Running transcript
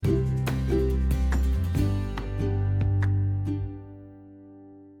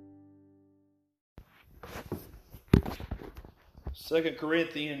2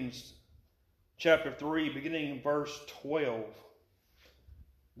 Corinthians chapter 3, beginning in verse 12.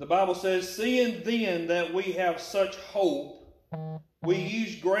 The Bible says, "Seeing then that we have such hope, we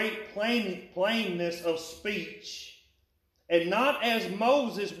use great plainness of speech, and not as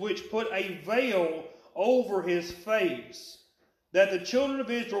Moses, which put a veil over his face, that the children of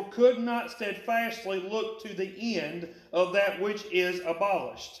Israel could not steadfastly look to the end of that which is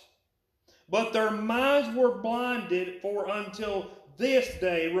abolished. But their minds were blinded, for until this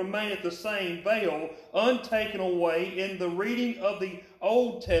day remaineth the same veil untaken away in the reading of the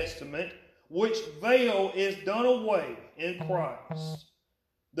Old Testament, which veil is done away in Christ."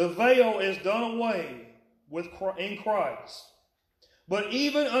 The veil is done away in Christ. "But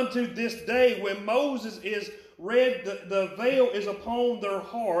even unto this day, when Moses is read, the veil is upon their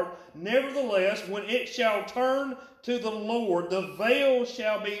heart. Nevertheless, when it shall turn to the Lord, the veil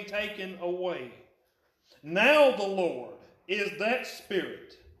shall be taken away. Now the Lord is that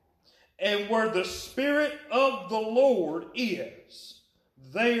Spirit, and where the Spirit of the Lord is,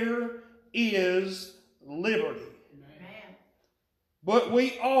 there is liberty." Amen. "But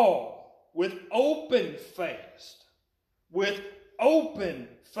we all, with open face,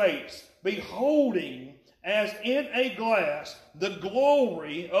 beholding as in a glass the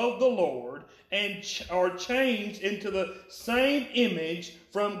glory of the Lord, and are changed into the same image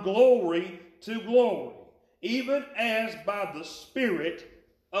from glory to glory, even as by the Spirit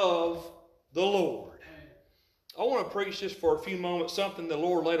of the Lord." I want to preach this for a few moments, something the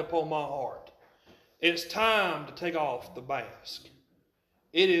Lord laid upon my heart. It's time to take off the mask.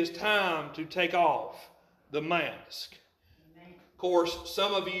 It is time to take off the mask. Of course,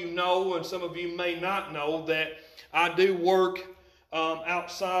 some of you know, and some of you may not know, that I do work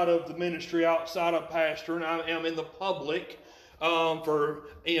outside of the ministry, outside of pastoring. I am in the public for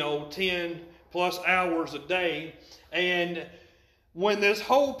 10 plus hours a day. And when this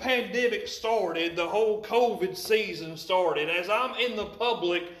whole pandemic started, the whole COVID season started, as I'm in the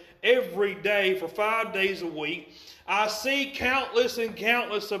public every day for 5 days a week, I see countless and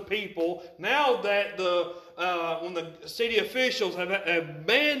countless of people. Now that when the city officials have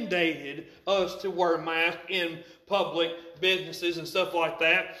mandated us to wear masks in public businesses and stuff like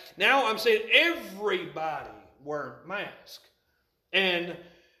that, now I'm seeing everybody wear masks. And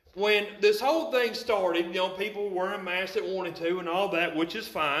when this whole thing started, people were wearing masks that wanted to and all that, which is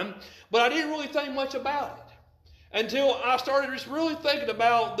fine. But I didn't really think much about it until I started just really thinking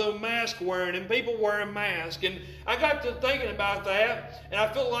about the mask wearing and people wearing masks. And I got to thinking about that, and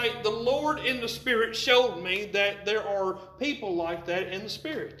I felt like the Lord in the Spirit showed me that there are people like that in the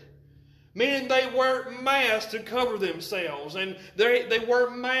Spirit. Meaning they wear masks to cover themselves, and they wear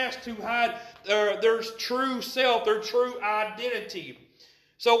masks to hide their true self, their true identity.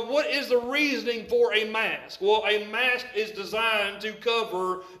 So what is the reasoning for a mask? Well, a mask is designed to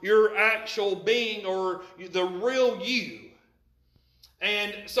cover your actual being, or the real you.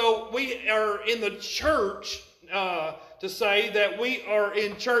 And so we are in the church to say that we are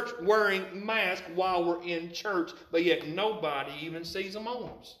in church wearing masks while we're in church, but yet nobody even sees them on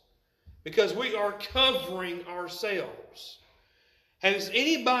us, because we are covering ourselves. Has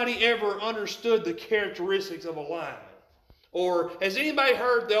anybody ever understood the characteristics of a lion? Or has anybody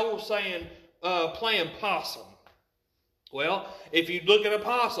heard the old saying, playing possum? Well, if you look at a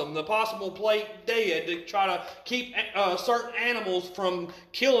possum, the possum will play dead to try to keep certain animals from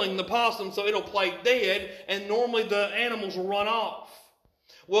killing the possum, so it'll play dead, and normally the animals will run off.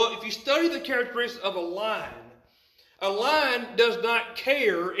 Well, if you study the characteristics of a lion does not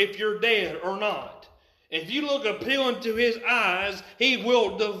care if you're dead or not. If you look appeal into his eyes, he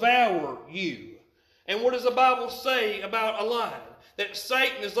will devour you. And what does the Bible say about a lion? That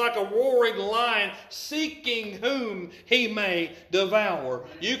Satan is like a roaring lion seeking whom he may devour.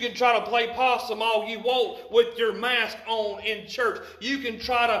 You can try to play possum all you want with your mask on in church. You can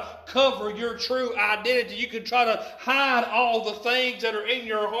try to cover your true identity. You can try to hide all the things that are in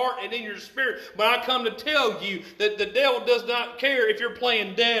your heart and in your spirit. But I come to tell you that the devil does not care if you're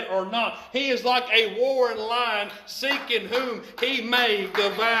playing dead or not. He is like a roaring lion seeking whom he may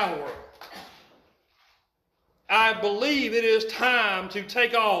devour. I believe it is time to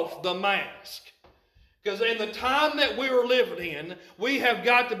take off the mask. Because in the time that we are living in, we have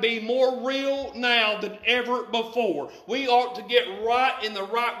got to be more real now than ever before. We ought to get right in the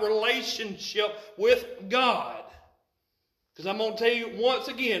right relationship with God. Because I'm going to tell you once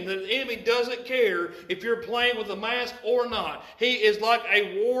again, that the enemy doesn't care if you're playing with a mask or not. He is like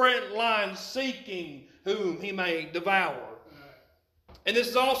a roaring lion seeking whom he may devour. And this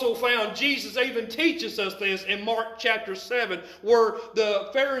is also found, Jesus even teaches us this in Mark chapter 7, where the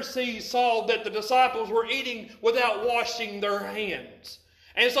Pharisees saw that the disciples were eating without washing their hands.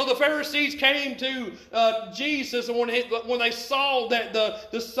 And so the Pharisees came to Jesus, and when they saw that the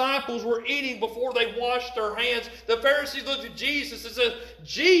disciples were eating before they washed their hands, the Pharisees looked at Jesus and said,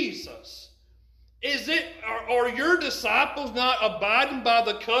 Jesus, are your disciples not abiding by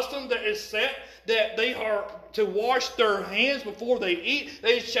the custom that is set, that they are to wash their hands before they eat?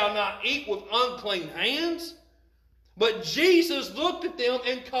 They shall not eat with unclean hands. But Jesus looked at them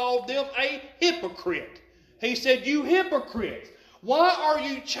and called them a hypocrite. He said, you hypocrites, why are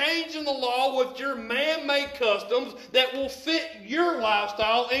you changing the law with your man-made customs that will fit your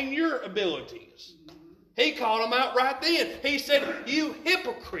lifestyle and your abilities? He called them out right then. He said, you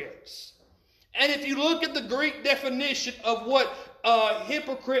hypocrites. And if you look at the Greek definition of what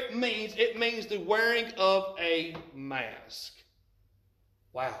hypocrite means, it means the wearing of a mask.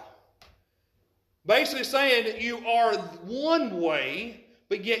 Wow. Basically saying that you are one way,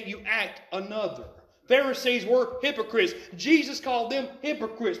 but yet you act another. Pharisees were hypocrites. Jesus called them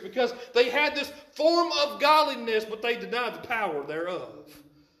hypocrites because they had this form of godliness, but they denied the power thereof.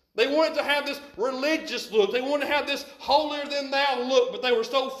 They wanted to have this religious look. They wanted to have this holier-than-thou look, but they were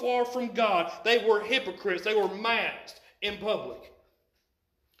so far from God. They were hypocrites. They were masked in public.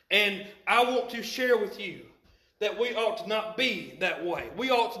 And I want to share with you that we ought to not be that way. We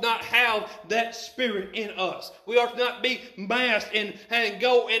ought to not have that spirit in us. We ought to not be masked and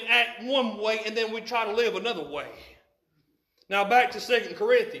go and act one way and then we try to live another way. Now back to 2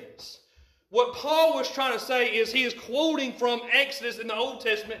 Corinthians. What Paul was trying to say is he is quoting from Exodus in the Old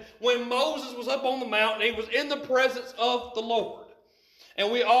Testament when Moses was up on the mountain. He was in the presence of the Lord.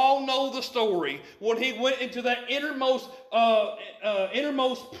 And we all know the story when he went into that innermost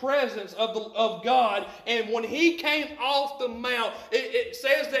presence of God. And when he came off the mount, it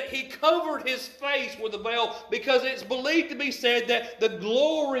says that he covered his face with a veil because it's believed to be said that the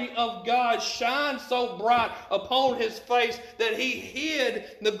glory of God shined so bright upon his face that he hid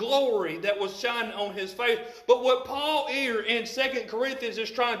the glory that was shining on his face. But what Paul here in 2 Corinthians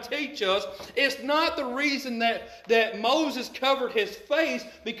is trying to teach us, it's not the reason that Moses covered his face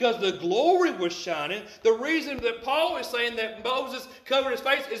because the glory was shining. The reason that Paul is saying that Moses covered his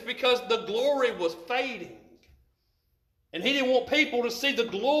face is because the glory was fading. And he didn't want people to see the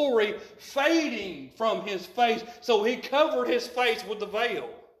glory fading from his face, so he covered his face with the veil.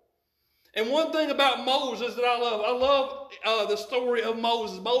 And one thing about Moses that I love the story of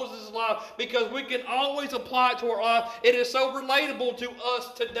Moses' life, because we can always apply it to our life. It is so relatable to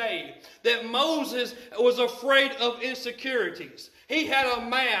us today that Moses was afraid of insecurities. He had a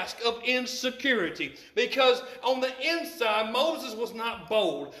mask of insecurity because on the inside, Moses was not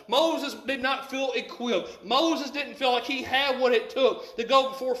bold. Moses did not feel equipped. Moses didn't feel like he had what it took to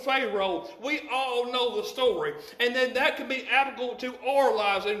go before Pharaoh. We all know the story. And then that can be applicable to our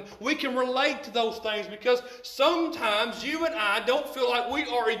lives, and we can relate to those things because sometimes you and I don't feel like we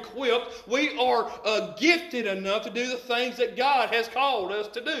are equipped, we are gifted enough to do the things that God has called us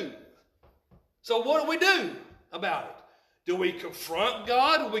to do. So what do we do about it? Do we confront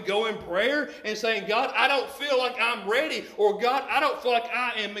God? Do we go in prayer and saying, God, I don't feel like I'm ready, or God, I don't feel like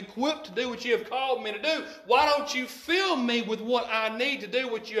I am equipped to do what you have called me to do. Why don't you fill me with what I need to do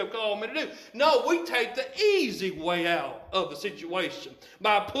what you have called me to do? No, we take the easy way out of the situation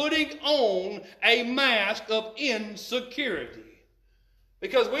by putting on a mask of insecurity.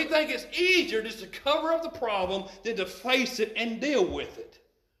 Because we think it's easier just to cover up the problem than to face it and deal with it.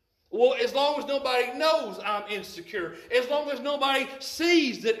 Well, as long as nobody knows I'm insecure, as long as nobody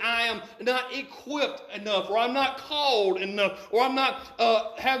sees that I am not equipped enough, or I'm not called enough, or I'm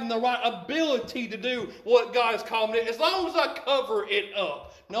not having the right ability to do what God has called me to, as long as I cover it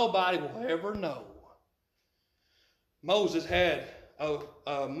up, nobody will ever know. Moses had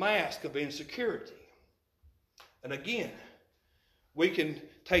a mask of insecurity. And again, we can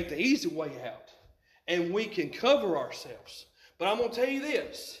take the easy way out, and we can cover ourselves. But I'm going to tell you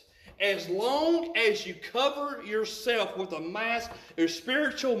this. As long as you cover yourself with a mask, a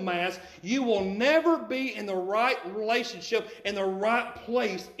spiritual mask, you will never be in the right relationship, in the right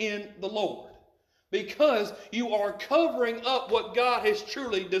place in the Lord. Because you are covering up what God has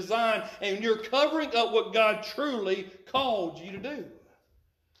truly designed, and you're covering up what God truly called you to do.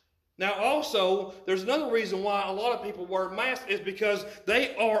 Now also, there's another reason why a lot of people wear masks is because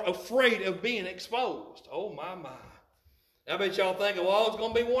they are afraid of being exposed. Oh my. I bet y'all thinking, well, it's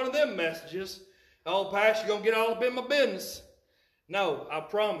going to be one of them messages. Oh, Pastor, you're going to get all up in my business. No, I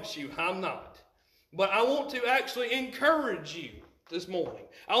promise you, I'm not. But I want to actually encourage you this morning.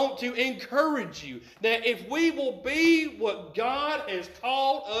 I want to encourage you that if we will be what God has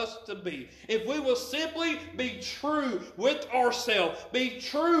called us to be, if we will simply be true with ourselves, be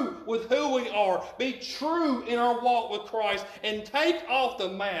true with who we are, be true in our walk with Christ, and take off the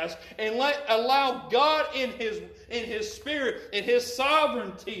mask and allow God in His Spirit and His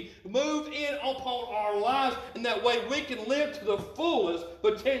sovereignty move in upon our lives, and that way we can live to the fullest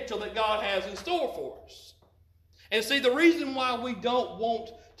potential that God has in store for us. And see, the reason why we don't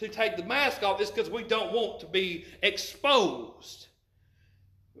want to take the mask off is because we don't want to be exposed.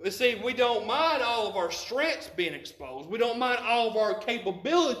 See, we don't mind all of our strengths being exposed. We don't mind all of our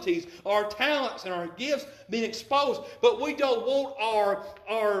capabilities, our talents, and our gifts being exposed. But we don't want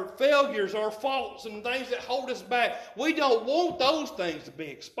our failures, our faults, and things that hold us back. We don't want those things to be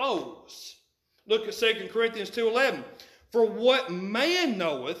exposed. Look at 2 Corinthians 2:11. For what man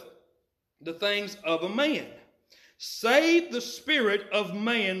knoweth the things of a man, save the spirit of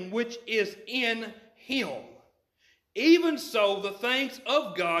man which is in him? Even so, the things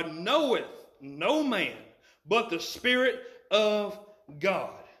of God knoweth no man, but the Spirit of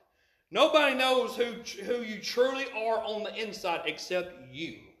God. Nobody knows who you truly are on the inside except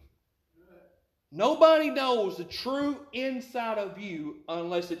you. Nobody knows the true inside of you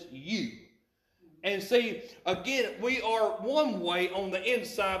unless it's you. And see, again, we are one way on the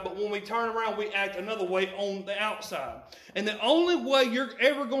inside, but when we turn around, we act another way on the outside. And the only way you're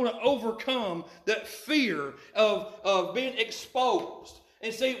ever going to overcome that fear of being exposed.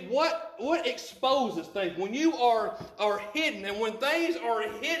 And see, what exposes things? When you are hidden, and when things are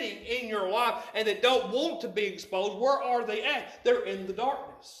hitting in your life and they don't want to be exposed, where are they at? They're in the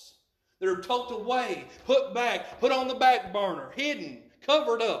darkness. They're tucked away, put back, put on the back burner, hidden,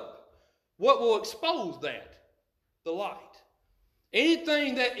 covered up. What will expose that? The light.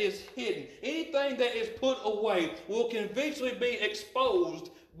 Anything that is hidden, anything that is put away will eventually be exposed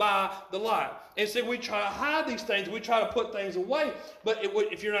by the light. And so we try to hide these things, we try to put things away, but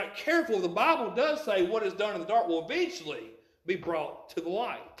if you're not careful, the Bible does say what is done in the dark will eventually be brought to the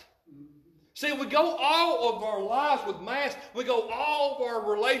light. See, we go all of our lives with masks. We go all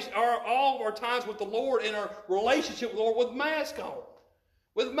of our times with the Lord in our relationship with the Lord with masks on.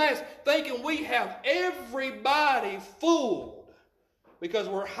 With masks, thinking we have everybody fooled because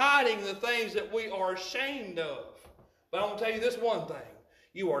we're hiding the things that we are ashamed of. But I want to tell you this one thing.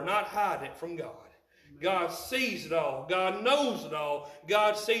 You are not hiding it from God. God sees it all. God knows it all.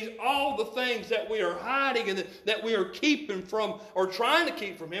 God sees all the things that we are hiding and that we are keeping from or trying to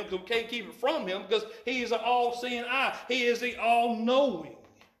keep from Him, because we can't keep it from Him because He is an all-seeing eye. He is the all-knowing.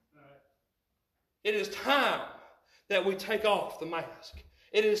 It is time that we take off the mask.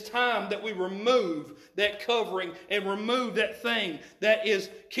 It is time that we remove that covering and remove that thing that is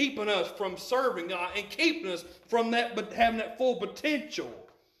keeping us from serving God and keeping us from that, but having that full potential.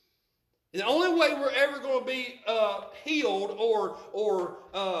 The only way we're ever going to be healed or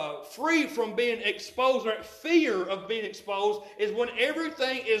free from being exposed or fear of being exposed is when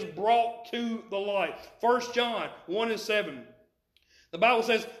everything is brought to the light. 1 John 1:7. The Bible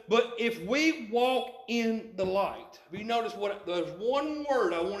says, but if we walk in the light. Have you noticed there's one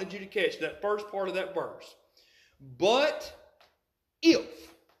word I wanted you to catch, that first part of that verse. But if.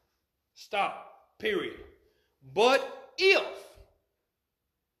 Stop. Period. But if.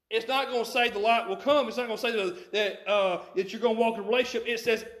 It's not going to say the light will come. It's not going to say that you're going to walk in a relationship. It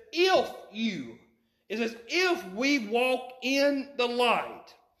says if you. It says if we walk in the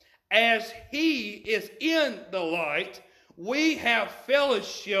light as He is in the light, we have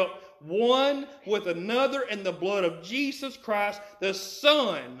fellowship one with another, in the blood of Jesus Christ, the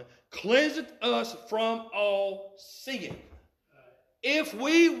Son, cleanseth us from all sin. If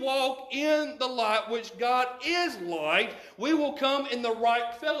we walk in the light, which God is light, we will come in the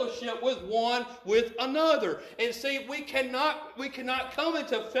right fellowship with one with another. And see, we cannot come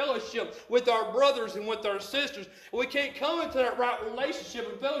into fellowship with our brothers and with our sisters. We can't come into that right relationship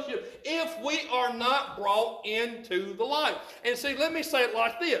and fellowship if we are not brought into the light. And see, let me say it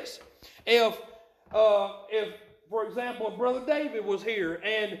like this. If for example, Brother David was here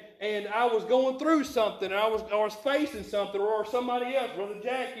and I was going through something, and I was facing something, or somebody else, Brother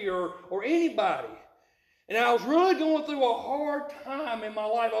Jackie or anybody, and I was really going through a hard time in my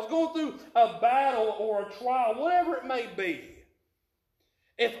life. I was going through a battle or a trial, whatever it may be.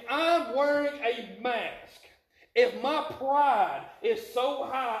 If I'm wearing a mask, if my pride is so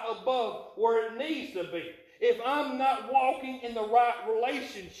high above where it needs to be, if I'm not walking in the right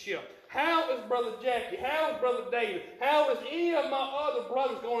relationship, how is Brother Jackie, how is Brother David, how is any of my other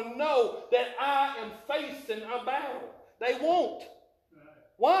brothers going to know that I am facing a battle? They won't.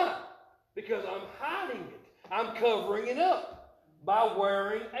 Why? Because I'm hiding it. I'm covering it up. by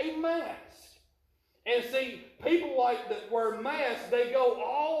wearing a mask. And see, people like that wear masks, they go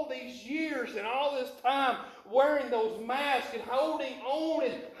all these years and all this time wearing those masks and holding on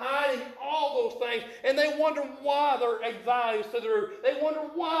and hiding all those things. And they wonder why their anxiety is through the roof. They wonder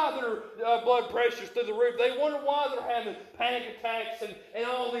why their blood pressure is through the roof. They wonder why they're having panic attacks and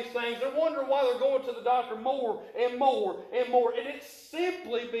all these things. They wonder why they're going to the doctor more and more and more. And it's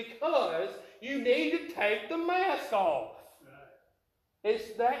simply because you need to take the mask off.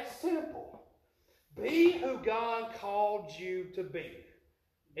 It's that simple. Be who God called you to be.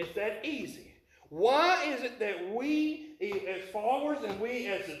 It's that easy. Why is it that we as followers and we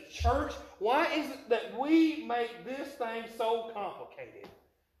as a church, why is it that we make this thing so complicated?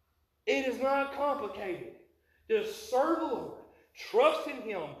 It is not complicated. Just serve the Lord. Trust in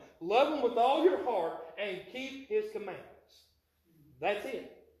Him. Love Him with all your heart and keep His commandments. That's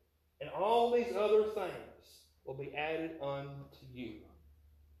it. And all these other things will be added unto you.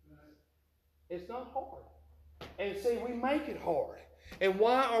 It's not hard. And see, we make it hard. And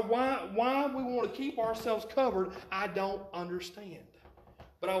why we want to keep ourselves covered, I don't understand.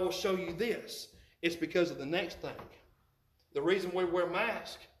 But I will show you this. It's because of the next thing. The reason we wear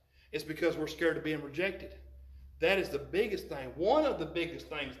masks is because we're scared of being rejected. That is the biggest thing. One of the biggest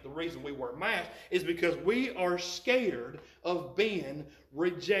things, the reason we wear masks, is because we are scared of being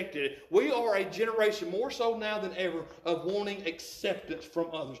rejected. We are a generation, more so now than ever, of wanting acceptance from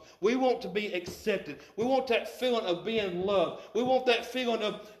others. We want to be accepted. We want that feeling of being loved. We want that feeling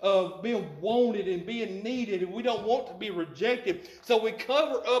of being wanted and being needed, and we don't want to be rejected. So we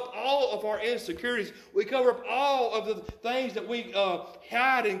cover up all of our insecurities. We cover up all of the things that we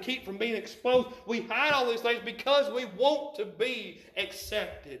hide and keep from being exposed. We hide all these things because we want to be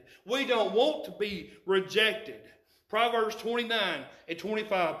accepted. We don't want to be rejected. Proverbs 29 and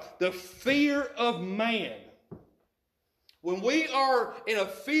 25, the fear of man. When we are in a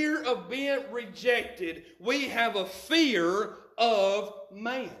fear of being rejected, we have a fear of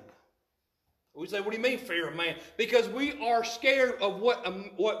man. We say, what do you mean fear of man? Because we are scared of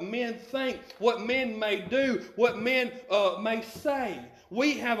what men think, what men may do, what men may say.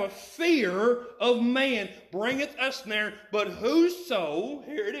 We have a fear of man. Bringeth us near, but whoso,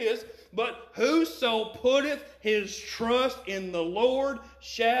 here it is, but whoso putteth his trust in the Lord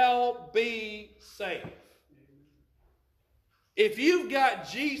shall be safe. If you've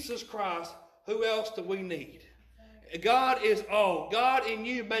got Jesus Christ, who else do we need? God is all. God and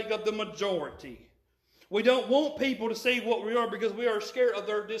you make up the majority. We don't want people to see what we are because we are scared of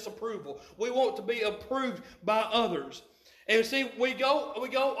their disapproval. We want to be approved by others. And see, we go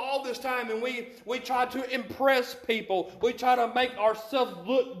all this time and we try to impress people. We try to make ourselves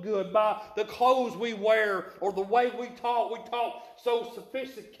look good by the clothes we wear or the way we talk. We talk so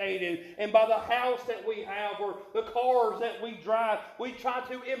sophisticated. And by the house that we have or the cars that we drive, we try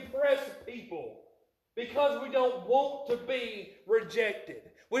to impress people because we don't want to be rejected.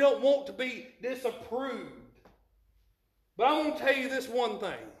 We don't want to be disapproved. But I'm going to tell you this one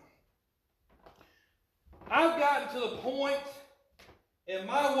thing. I've gotten to the point in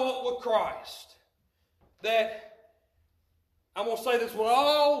my walk with Christ that I'm going to say this with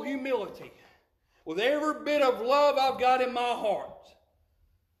all humility, with every bit of love I've got in my heart.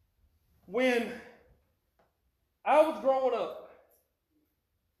 When I was growing up,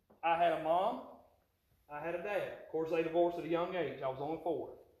 I had a mom, I had a dad. Of course, they divorced at a young age. I was only 4.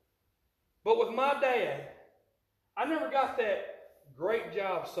 But with my dad, I never got that great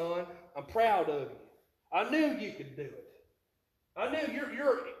job, son. I'm proud of you. I knew you could do it. I knew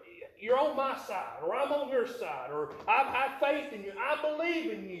you're on my side, or I'm on your side, or I've had faith in you. I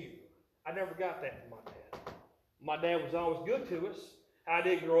believe in you. I never got that from my dad. My dad was always good to us. I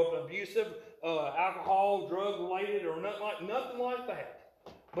didn't grow up abusive, alcohol, drug-related, or nothing like that.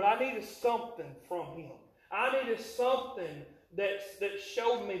 But I needed something from him. I needed something that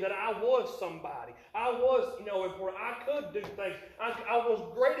showed me that I was somebody. I was, important. I could do things. I was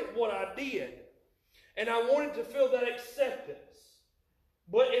great at what I did. And I wanted to feel that acceptance.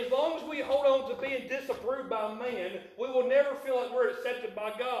 But as long as we hold on to being disapproved by man, we will never feel like we're accepted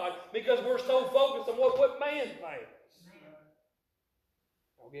by God because we're so focused on what man thinks.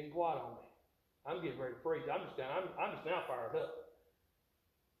 I'm getting quiet on me. I'm getting ready to preach. I'm just now fired up.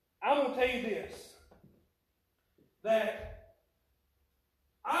 I'm going to tell you this, that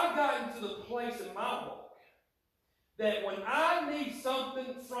I've gotten to the place in my walk that when I need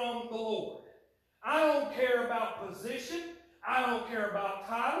something from the Lord, I don't care about position. I don't care about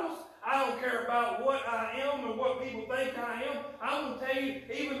titles. I don't care about what I am or what people think I am. I'm going to tell you,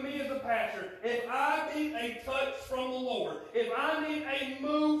 even me as a pastor, if I need a touch from the Lord, if I need a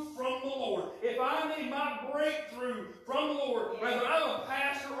move from the Lord, Lord. If I need my breakthrough from the Lord, whether I'm a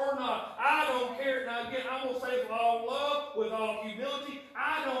pastor or not, I don't care. Now again, I'm going to say with all love, with all humility,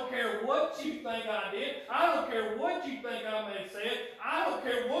 I don't care what you think I did. I don't care what you think I may have said. I don't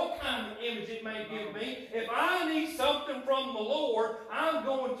care what kind of image it may give me. If I need something from the Lord, I'm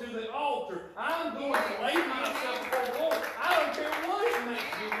going to the altar. I'm going to lay myself before the Lord. I don't care what it makes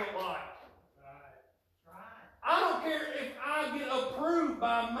me look like. I don't care if I get approved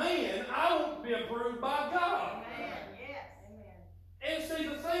by man. I want to be approved by God. Amen. Yes. Amen. And see,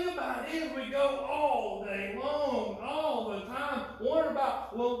 the thing about it is we go all day long, all the time, wondering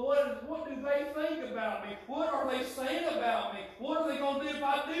about, well, what do they think about me? What are they saying about me? What are they going to do if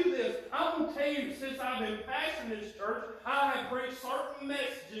I do this? I'm going to tell you, since I've been pastoring this church, I have preached certain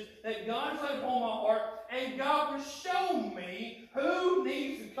messages that God has laid upon my heart, and God will show me who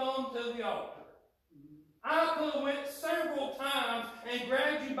needs to come to the altar. I could have went several times and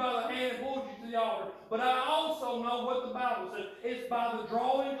grabbed you by the hand and pulled you to the altar. But I also know what the Bible says. It's by the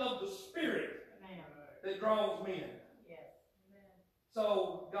drawing of the Spirit that draws men. Yes. Amen.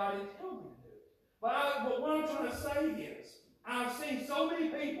 So God didn't tell me to do it. But what I'm trying to say is, I've seen so many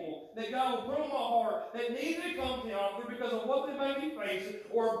people that God will put on my heart that need to come to the altar because of what they may be facing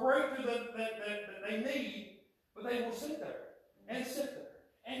or a breakthrough that they need, but they will sit there and sit there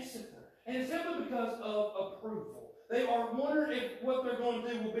and sit there. And it's simply because of approval. They are wondering if what they're going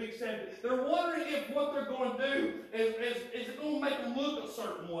to do will be accepted. They're wondering if what they're going to do is it going to make them look a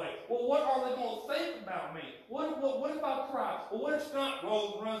certain way. Well, what are they going to think about me? What if I cry? Well, what if snot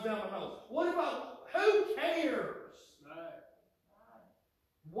runs down my nose? Who cares?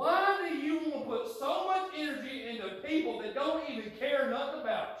 Why do you want to put so much energy into people that don't even care nothing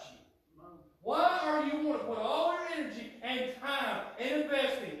about you? Why are you want to put all your energy and time and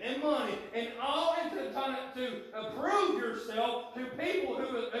investing and money and all into trying to prove yourself to people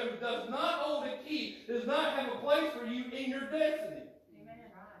who does not hold a key, does not have a place for you in your destiny? Amen.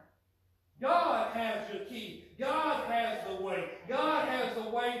 God has your key. God has the way. God has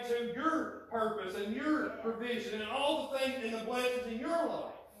the way to your purpose and your provision and all the things and the blessings in your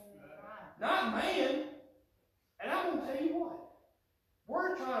life. Not man. And I'm going to tell you what.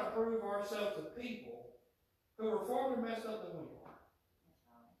 We're trying to prove ourselves to people who are far more messed up than we are.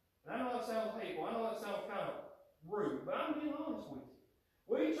 And I know that sounds hateful. I know that sounds kind of rude, but I'm being honest with you.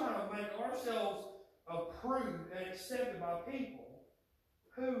 We're trying to make ourselves approved and accepted by people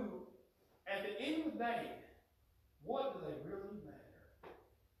who, at the end of the day, what do they really matter?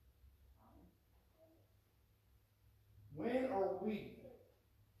 When are we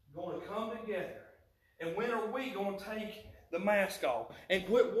going to come together? And when are we going to take the mask off and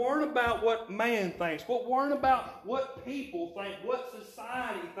quit worrying about what man thinks, quit worrying about what people think, what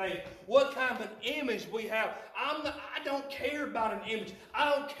society thinks, what kind of an image we have? I don't care about an image. I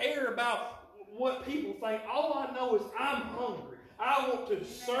don't care about what people think. All I know is I'm hungry. I want to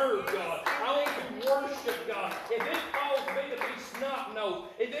serve God. I want to worship God. If it calls me to be snot-nosed,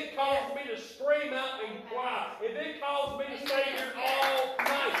 if it calls me to scream out and cry, if it calls me to stay here all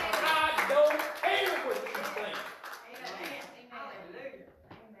night, I don't care what you think.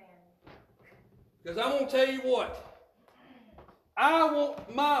 Because I'm going to tell you what, I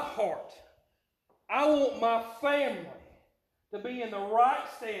want my heart, I want my family to be in the right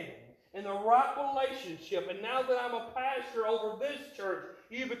standing, in the right relationship. And now that I'm a pastor over this church,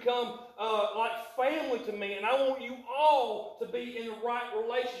 you become like family to me. And I want you all to be in the right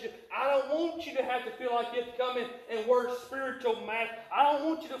relationship. I don't want you to have to feel like you have to come in and wear a spiritual mask. I don't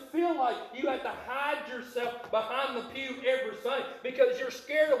want you to feel like you have to hide yourself behind the pew every Sunday because you're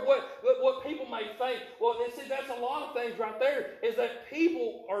scared of what people may think. Well, and see, that's a lot of things right there, is that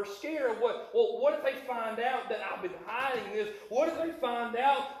people are scared of what if they find out that I've been hiding this? What if they find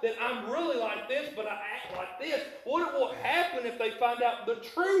out that I'm really like this, but I act like this? What will happen if they find out the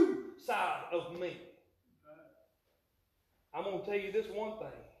true side of me? I'm going to tell you this one thing.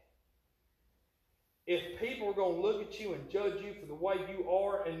 If people are going to look at you and judge you for the way you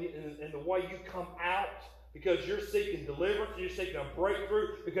are and the way you come out, because you're seeking deliverance, you're seeking a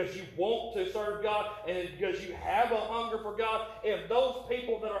breakthrough, because you want to serve God, and because you have a hunger for God, if those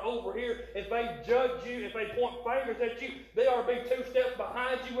people that are over here, if they judge you, if they point fingers at you, they are being 2 steps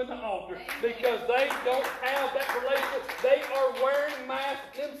behind you in the altar, because they don't have that relationship. They are wearing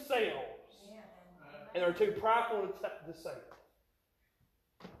masks themselves, and are too prideful to say it.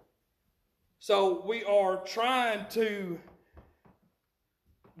 So we are trying to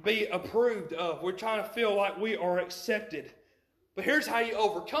be approved of. We're trying to feel like we are accepted. But here's how you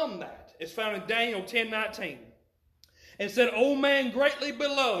overcome that. It's found in Daniel 10:19. It said, O man greatly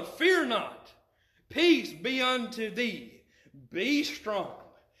beloved, fear not. Peace be unto thee. Be strong.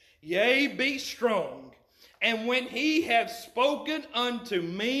 Yea, be strong. And when he hath spoken unto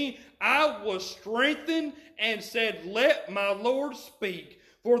me, I was strengthened and said, let my Lord speak,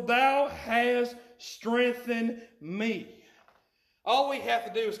 for thou hast strengthened me. All we have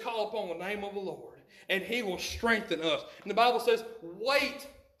to do is call upon the name of the Lord, and he will strengthen us. And the Bible says, wait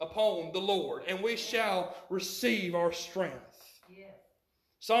upon the Lord, and we shall receive our strength. Yes.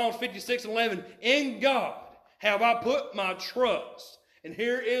 Psalms 56:11, in God have I put my trust. And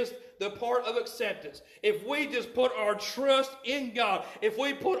here is the part of acceptance. If we just put our trust in God, if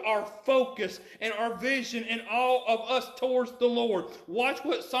we put our focus and our vision and all of us towards the Lord, watch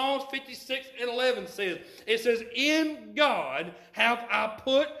what Psalms 56:11 says. It says, in God have I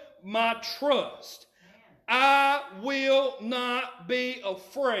put my trust. I will not be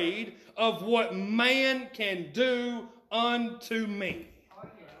afraid of what man can do unto me. Oh,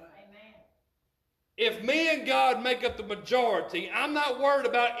 yes. Amen. If me and God make up the majority, I'm not worried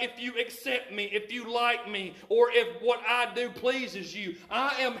about if you accept me, if you like me, or if what I do pleases you.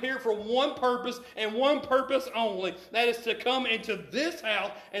 I am here for one purpose and one purpose only. That is to come into this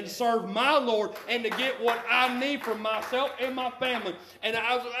house and serve my Lord and to get what I need for myself and my family. And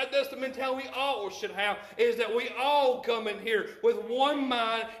that's the mentality we all should have, is that we all come in here with one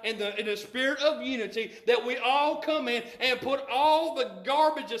mind and the spirit of unity, that we all come in and put all the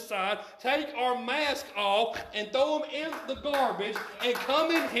garbage aside, take our mask off and throw them in the garbage and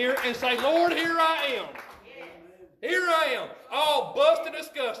come in here and say, Lord, here I am. Here I am, all busted,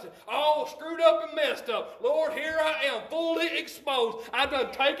 disgusted, all screwed up and messed up. Lord, here I am, fully exposed. I've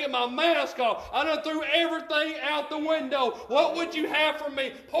done taken my mask off. I done threw everything out the window. What would you have from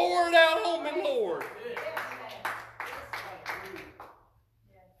me? Pour it out on me, Lord.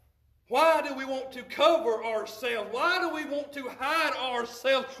 Why do we want to cover ourselves? Why do we want to hide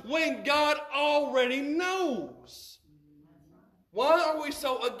ourselves when God already knows? Why are we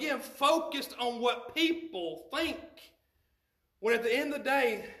so, again, focused on what people think? When at the end of the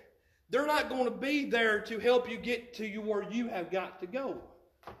day, they're not going to be there to help you get to you where you have got to go.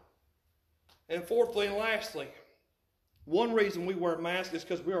 And fourthly and lastly, one reason we wear masks is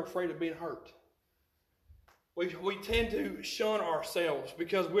because we're afraid of being hurt. We tend to shun ourselves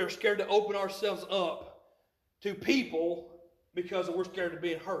because we're scared to open ourselves up to people because we're scared of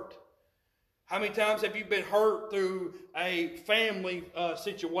being hurt. How many times have you been hurt through a family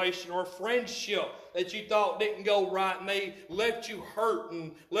situation or a friendship that you thought didn't go right, and they left you hurt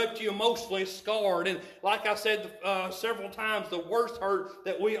and left you emotionally scarred? And like I said several times, the worst hurt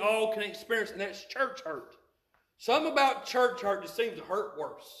that we all can experience, and that's church hurt. Something about church hurt just seems to hurt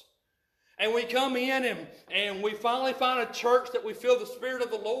worse. And we come in and we finally find a church that we feel the Spirit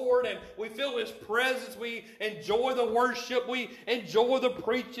of the Lord and we feel His presence. We enjoy the worship. We enjoy the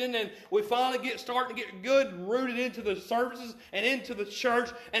preaching. And we finally starting to get good and rooted into the services and into the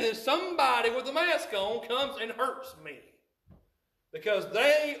church. And then somebody with a mask on comes and hurts me. Because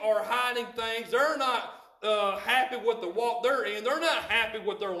they are hiding things. They're not happy with the walk they're in. They're not happy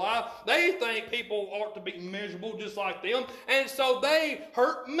with their life. They think people ought to be miserable just like them. And so they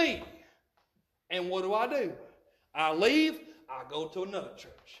hurt me. And what do? I leave, I go to another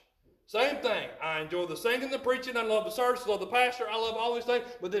church. Same thing. I enjoy the singing, the preaching, I love the service, I love the pastor, I love all these things.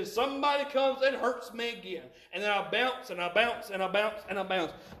 But then somebody comes and hurts me again. And then I bounce and I bounce and I bounce and I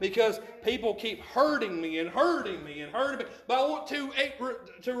bounce. Because people keep hurting me and hurting me and hurting me. But I want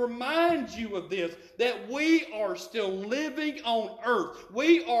to remind you of this, that we are still living on earth.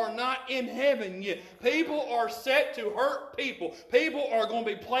 We are not in heaven yet. People are set to hurt people. People are going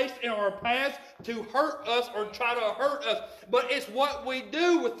to be placed in our paths to hurt us or try to hurt us. But it's what we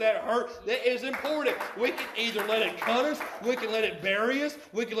do with that hurt that is important. We can either let it cut us, we can let it bury us,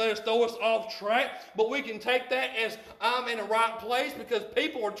 we can let it throw us off track, but we can take that as I'm in the right place because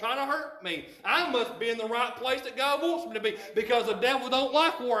people are trying to hurt me. I must be in the right place that God wants me to be, because the devil don't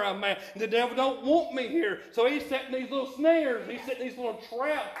like where I'm at. The devil don't want me here. So he's setting these little snares, he's setting these little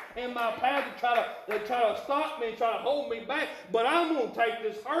traps in my path to try to stop me and try to hold me back. But I'm going to take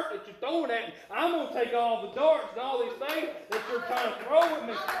this hurt that you're throwing at me. I'm going to take all the darts and all these things that you're trying to throw at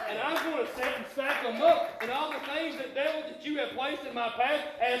me, and I'm going to set and stack them up, and all the things that devil that you have placed in my path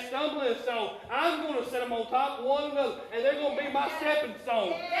as stumbling stones, I'm going to set them on top of one another, and they're going to be my stepping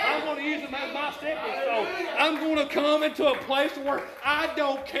stone. I'm going to use them as my stepping stone. I'm going to come into a place where I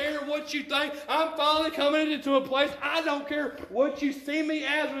don't care what you think. I'm finally coming into a place, I don't care what you see me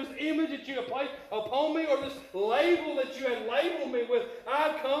as, or this image that you have placed upon me, or this label that you have labeled me with.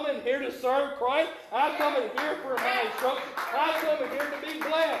 I come in here to serve Christ. I come in here for my instruction. I come in here to be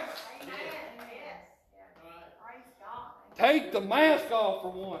blessed. Take the mask off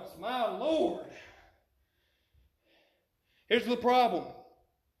for once, my Lord. Here's the problem.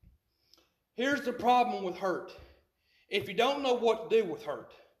 Here's the problem with hurt. If you don't know what to do with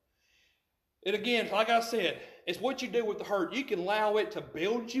hurt, it again, like I said, it's what you do with the hurt. You can allow it to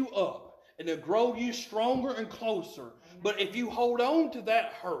build you up and to grow you stronger and closer. But if you hold on to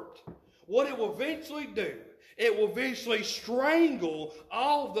that hurt, what it will eventually do, it will eventually strangle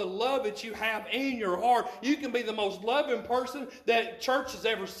all of the love that you have in your heart. You can be the most loving person that church has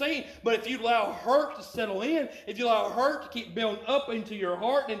ever seen, but if you allow hurt to settle in, if you allow hurt to keep building up into your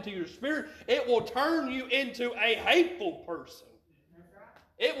heart and into your spirit, it will turn you into a hateful person.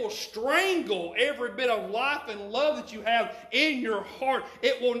 It will strangle every bit of life and love that you have in your heart.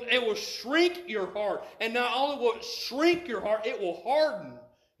 It will shrink your heart. And not only will it shrink your heart, it will harden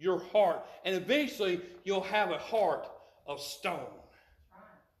your heart. And eventually, you'll have a heart of stone.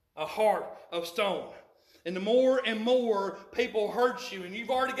 A heart of stone. And the more and more people hurt you, and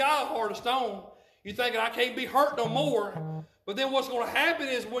you've already got a heart of stone, you're thinking, I can't be hurt no more. But then what's going to happen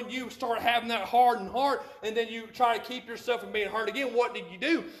is when you start having that hardened heart and then you try to keep yourself from being hurt again, what did you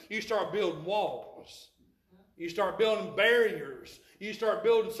do? You start building walls. You start building barriers. You start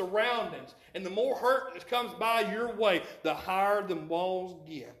building surroundings. And the more hurt that comes by your way, the higher the walls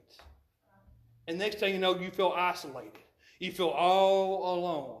get. And next thing you know, you feel isolated. You feel all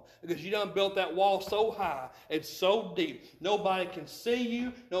alone. Because you done built that wall so high and so deep. Nobody can see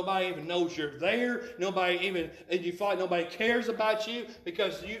you. Nobody even knows you're there. And you feel like nobody cares about you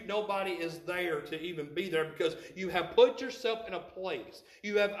because nobody is there to even be there because you have put yourself in a place.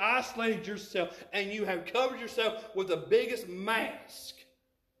 You have isolated yourself and you have covered yourself with the biggest mask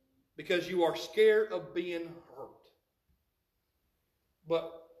because you are scared of being hurt.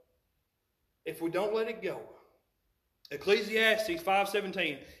 But if we don't let it go, Ecclesiastes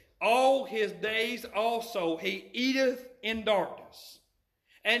 5:17, all his days also he eateth in darkness,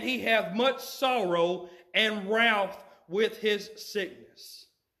 and he hath much sorrow and wrath with his sickness.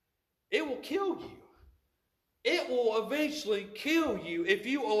 It will kill you. It will eventually kill you if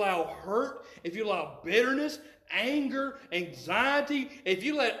you allow hurt, if you allow bitterness, anger, anxiety. If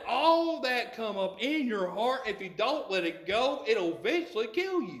you let all that come up in your heart, if you don't let it go, it'll eventually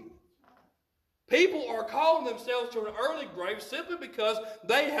kill you. People are calling themselves to an early grave simply because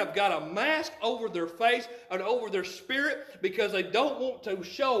they have got a mask over their face and over their spirit because they don't want to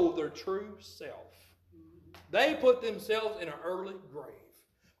show their true self. They put themselves in an early grave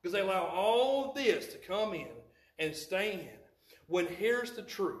because they allow all this to come in and stay in. When here's the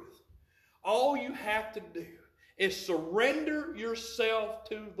truth. All you have to do is surrender yourself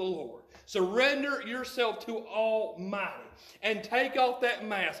to the Lord. Surrender yourself to Almighty. And take off that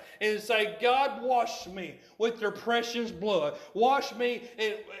mask and say, God, wash me with your precious blood. Wash me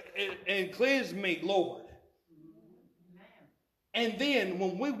and cleanse me, Lord. And then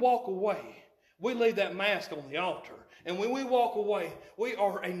when we walk away, we leave that mask on the altar. And when we walk away, we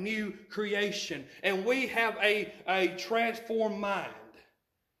are a new creation. And we have a transformed mind.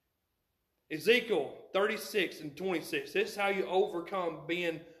 Ezekiel 36 and 26. This is how you overcome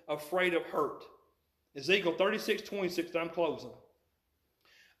being afraid of hurt. Ezekiel 36:26. I'm closing.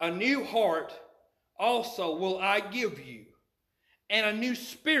 A new heart also will I give you, and a new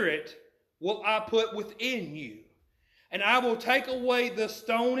spirit will I put within you. And I will take away the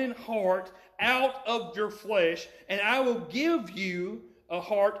stony heart out of your flesh, and I will give you a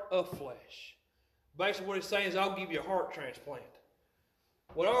heart of flesh. Basically what it's saying is I'll give you a heart transplant.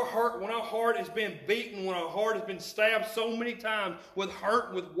 When our heart has been beaten, when our heart has been stabbed so many times with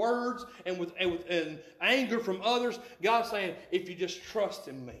hurt, with words, and with anger from others, God's saying, if you just trust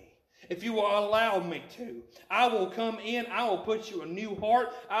in me, if you will allow me to, I will come in, I will put you a new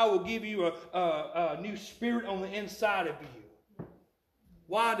heart, I will give you a new spirit on the inside of you.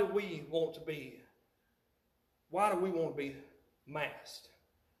 Why do we want to be masked?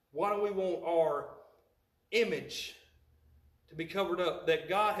 Why do we want our image to be covered up that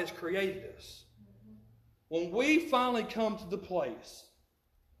God has created us? When we finally come to the place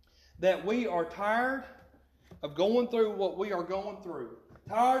that we are tired of going through what we are going through,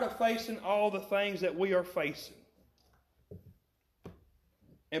 tired of facing all the things that we are facing,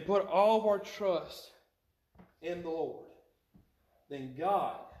 and put all of our trust in the Lord, then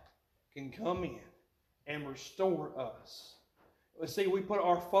God can come in and restore us. See, we put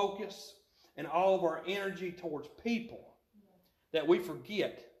our focus and all of our energy towards people that we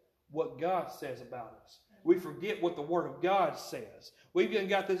forget what God says about us. We forget what the Word of God says. We've even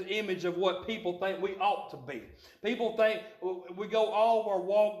got this image of what people think we ought to be. People think we go all of our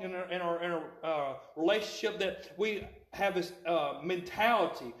walk in our relationship that we have this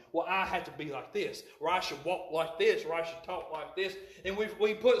mentality, well, I have to be like this, or I should walk like this, or I should talk like this. And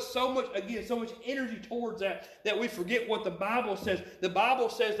we put so much energy towards that we forget what the Bible says. The Bible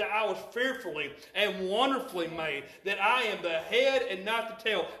says that I was fearfully and wonderfully made, that I am the head and not the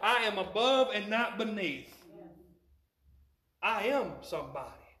tail. I am above and not beneath. I am somebody.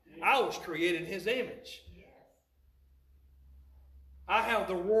 I was created in His image. I have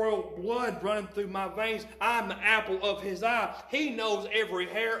the royal blood running through my veins. I'm the apple of His eye. He knows every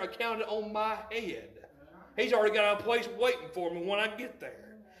hair accounted on my head. He's already got a place waiting for me when I get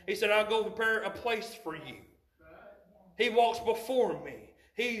there. He said, I'll go prepare a place for you. He walks before me.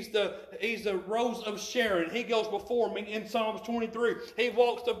 He's the rose of Sharon. He goes before me in Psalms 23. He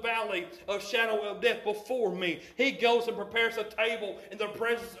walks the valley of shadow of death before me. He goes and prepares a table in the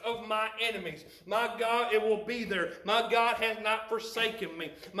presence of my enemies. My God, it will be there. My God has not forsaken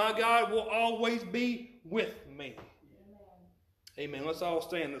me. My God will always be with me. Amen. Let's all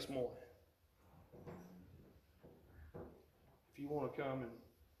stand this morning. If you want to come and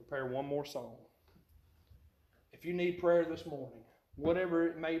prepare one more song. If you need prayer this morning, whatever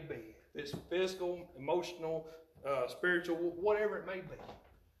it may be, if it's physical, emotional, spiritual, whatever it may be,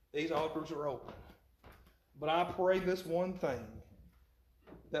 these altars are open. But I pray this one thing,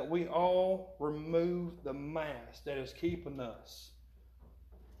 that we all remove the mask that is keeping us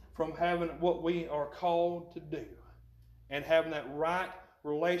from having what we are called to do and having that right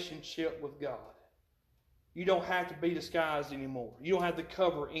relationship with God. You don't have to be disguised anymore. You don't have to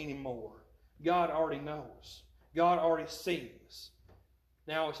cover anymore. God already knows. God already sees.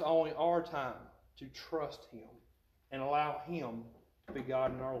 Now it's only our time to trust Him and allow Him to be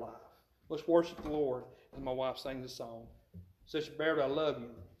God in our life. Let's worship the Lord as my wife sings this song. Sister Beverly, I love you.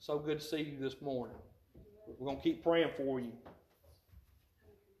 So good to see you this morning. We're going to keep praying for you.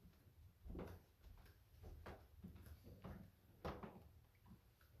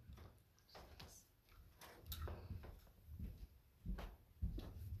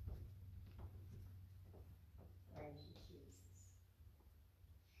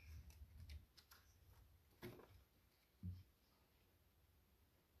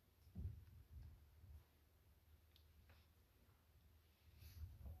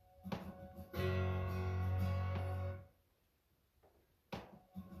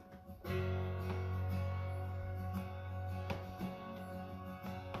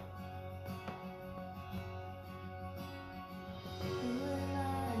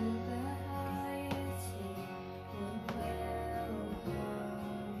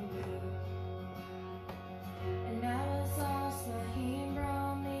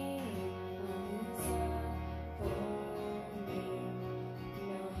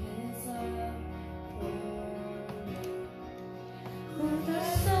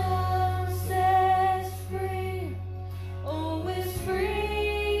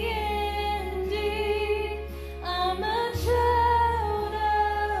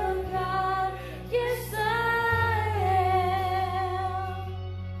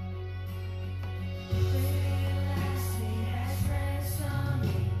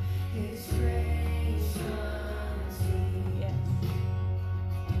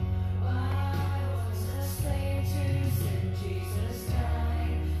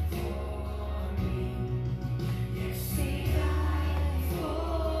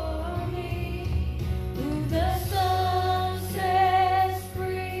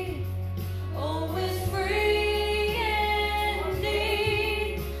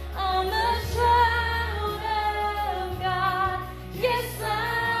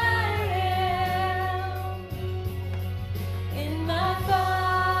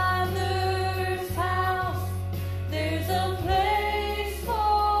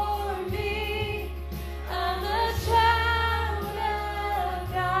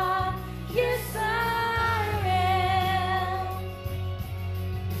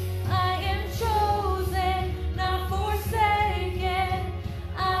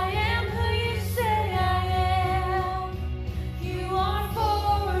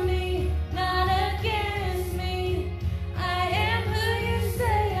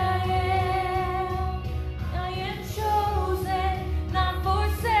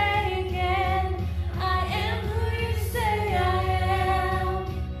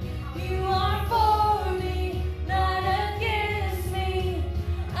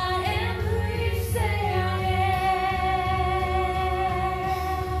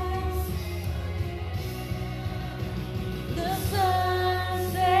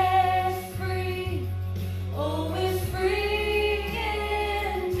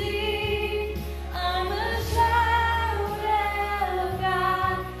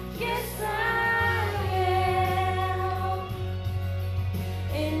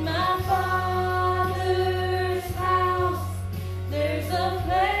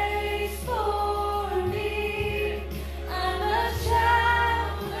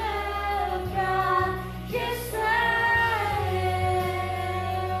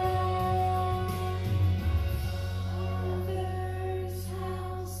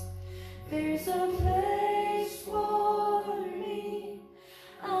 There's a place for me.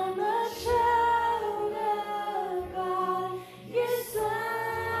 I'm a child of God. Yes,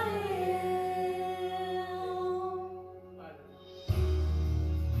 I am.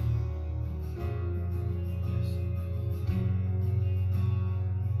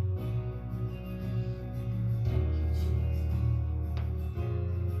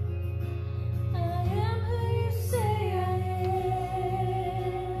 I am who you say I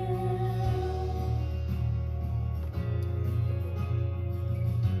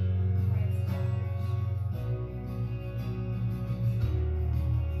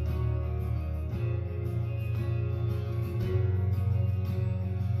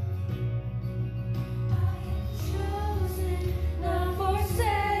chosen, not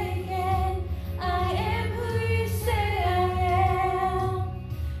forsaken. I am who you say I am.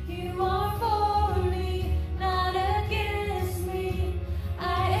 You are for me, not against me.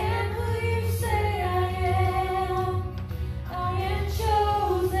 I am who you say I am. I am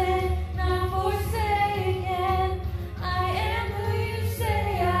chosen, not forsaken. I am who you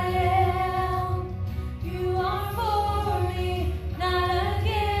say I am. You are for me, not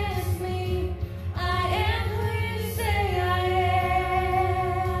against me. I am who you say I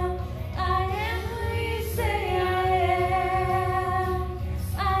am. I am who you say I am.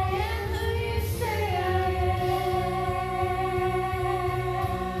 I am who you say I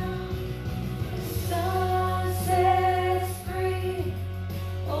am. Sun sets free,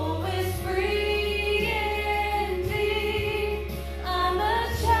 always free indeed. I'm a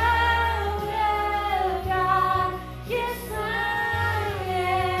child of God. Yes, I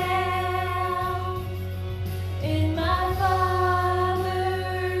am. In my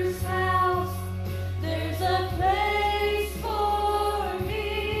Father's house, there's a place for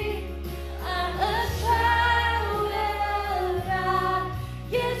me. I'm a child of God.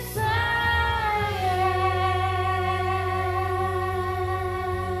 Yes, I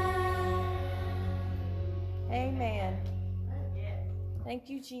am. Amen. Yes. Thank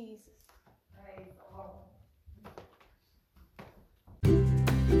you, Jesus. Praise the Lord.